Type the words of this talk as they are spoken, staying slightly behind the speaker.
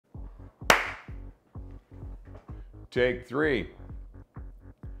Take 3.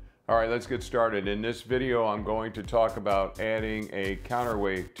 All right, let's get started. In this video, I'm going to talk about adding a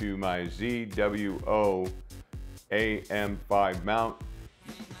counterweight to my ZWO AM5 mount.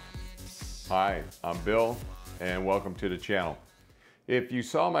 Hi, I'm Bill, and welcome to the channel. If you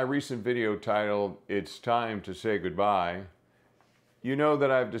saw my recent video titled, "It's Time to Say Goodbye," you know that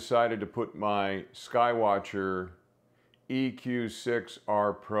I've decided to put my Sky-Watcher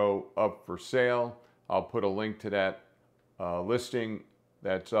EQ6-R Pro up for sale. I'll put a link to that listing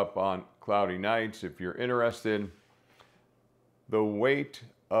that's up on Cloudy Nights if you're interested. The weight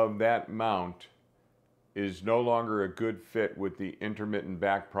of that mount is no longer a good fit with the intermittent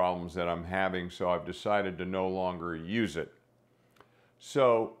back problems that I'm having, so I've decided to no longer use it.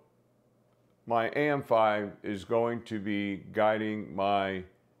 So my AM5 is going to be guiding my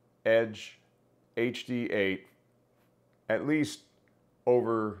EdgeHD 8 at least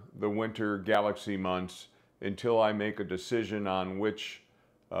over the winter Galaxy months until I make a decision on which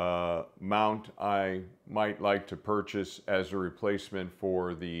mount I might like to purchase as a replacement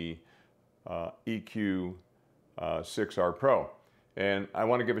for the EQ6-R Pro. And I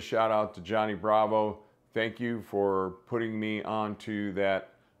want to give a shout out to Johnny Bravo. Thank you for putting me onto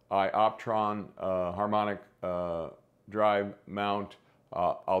that iOptron harmonic drive mount.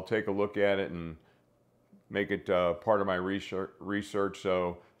 I'll take a look at it and make it part of my research.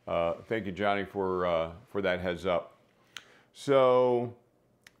 So thank you, Johnny, for that heads up. So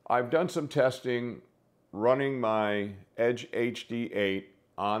I've done some testing running my EdgeHD 8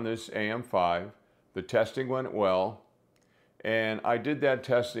 on this AM5. The testing went well, and I did that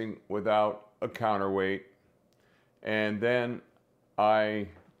testing without a counterweight, and then I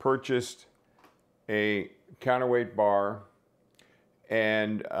purchased a counterweight bar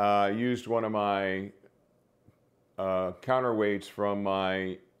and used one of my counterweights from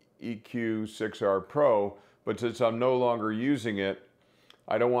my EQ6-R Pro, but since I'm no longer using it,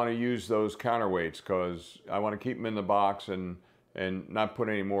 I don't want to use those counterweights because I want to keep them in the box and not put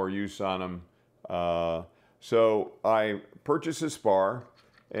any more use on them. So I purchased this bar,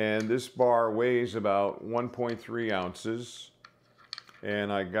 and this bar weighs about 1.3 ounces,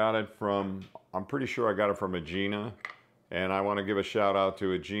 and I got it from, I'm pretty sure I got it from Agena, and I want to give a shout out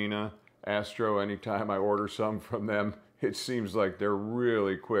to Agena. Astro, anytime I order some from them, it seems like they're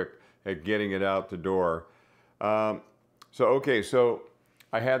really quick at getting it out the door. So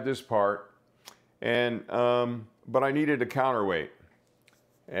I had this part, and but I needed a counterweight.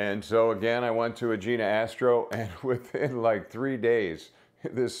 And so again, I went to Agena Astro, and within like 3 days,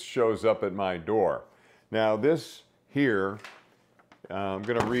 this shows up at my door. Now this here, I'm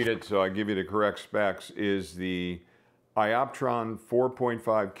gonna read it so I give you the correct specs, is the iOptron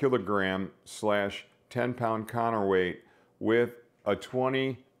 4.5 kilogram / 10-pound counterweight with a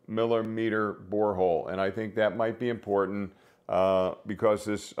 20 millimeter borehole. And I think that might be important because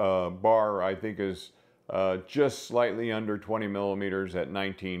this bar, I think, is just slightly under 20 millimeters at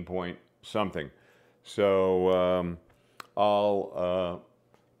 19 point something. So I'll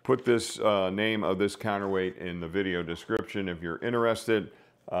put this name of this counterweight in the video description if you're interested.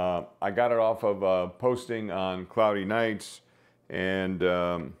 I got it off of a posting on Cloudy Nights, and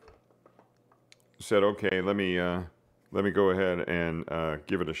said, okay, let me go ahead and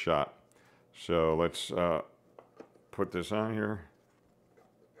give it a shot. So let's put this on here.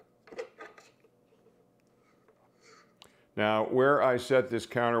 Now, where I set this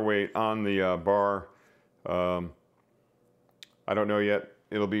counterweight on the bar, I don't know yet.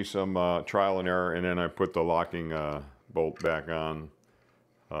 It'll be some trial and error, and then I put the locking bolt back on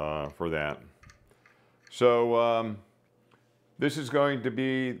for that. So this is going to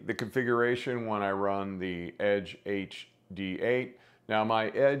be the configuration when I run the EdgeHD 8. Now my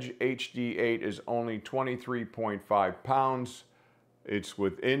EdgeHD 8 is only 23.5 pounds. It's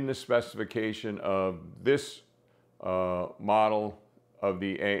within the specification of this model of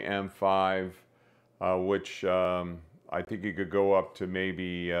the AM5, which I think you could go up to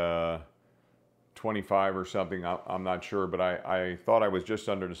maybe 25 or something. I'm not sure, but I thought I was just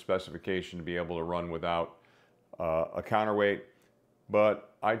under the specification to be able to run without a counterweight.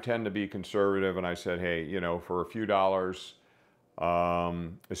 But I tend to be conservative, and I said, hey, you know, for a few dollars,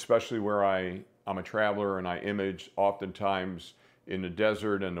 especially where I'm a traveler and I image oftentimes in the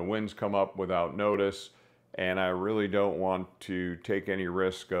desert and the winds come up without notice, and I really don't want to take any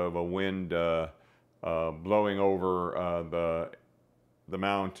risk of a wind blowing over the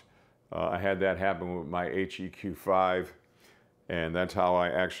mount. I had that happen with my HEQ5, and that's how I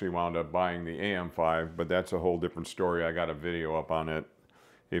actually wound up buying the AM5, but that's a whole different story. I got a video up on it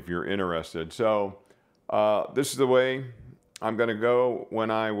if you're interested. So this is the way I'm going to go,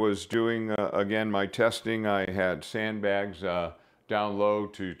 when I was doing, again, my testing, I had sandbags down low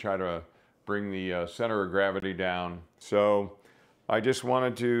to try to bring the center of gravity down. So I just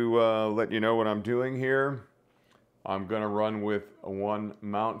wanted to let you know what I'm doing here. I'm going to run with one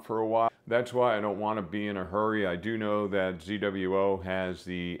mount for a while. That's why I don't want to be in a hurry. I do know that ZWO has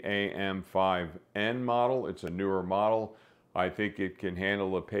the AM5N model. It's a newer model. I think it can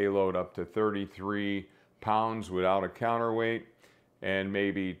handle a payload up to 33 pounds without a counterweight, and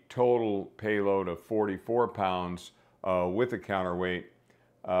maybe total payload of 44 pounds with a counterweight.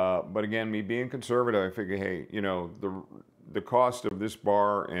 But again, me being conservative, I figure, hey, you know, the cost of this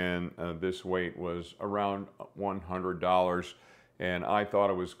bar and this weight was around $100, and I thought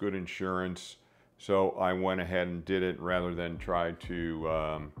it was good insurance, so I went ahead and did it rather than try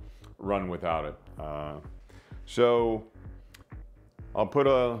to run without it. So I'll put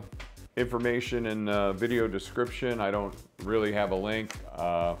information in the video description. I don't really have a link.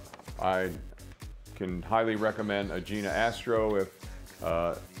 I can highly recommend Agena Astro if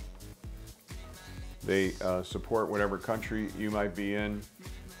they support whatever country you might be in,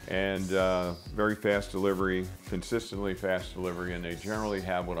 and very fast delivery, consistently fast delivery, and they generally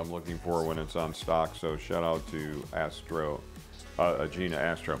have what I'm looking for when it's on stock. So shout out to Agena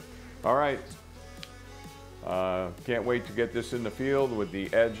Astro. All right. Can't wait to get this in the field with the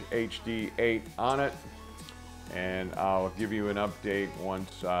EdgeHD 8 on it, and I'll give you an update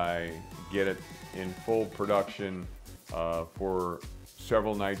once I get it in full production for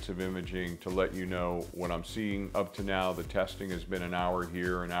several nights of imaging to let you know what I'm seeing. Up to now, the testing has been an hour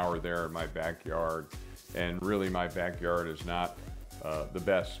here, an hour there in my backyard, and really my backyard is not the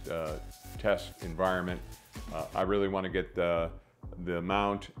best test environment. I really want to get the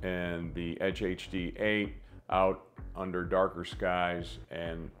mount and the EdgeHD 8 out under darker skies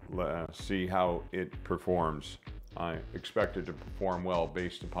and see how it performs. I expect it to perform well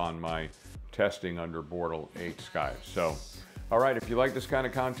based upon my testing under Bortle 8 skies. So, all right, if you like this kind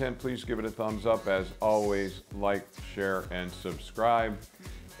of content, please give it a thumbs up. As always, like, share, and subscribe.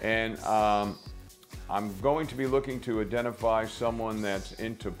 And I'm going to be looking to identify someone that's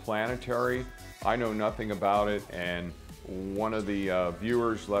into planetary. I know nothing about it, and one of the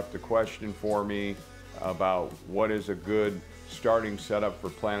viewers left a question for me about what is a good starting setup for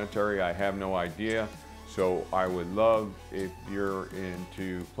planetary. I have no idea, so I would love if you're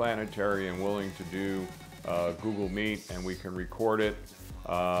into planetary and willing to do Google Meet and we can record it,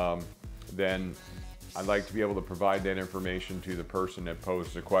 then I'd like to be able to provide that information to the person that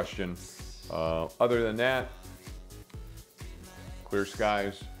posed the question. Other than that, clear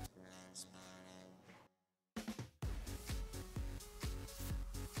skies,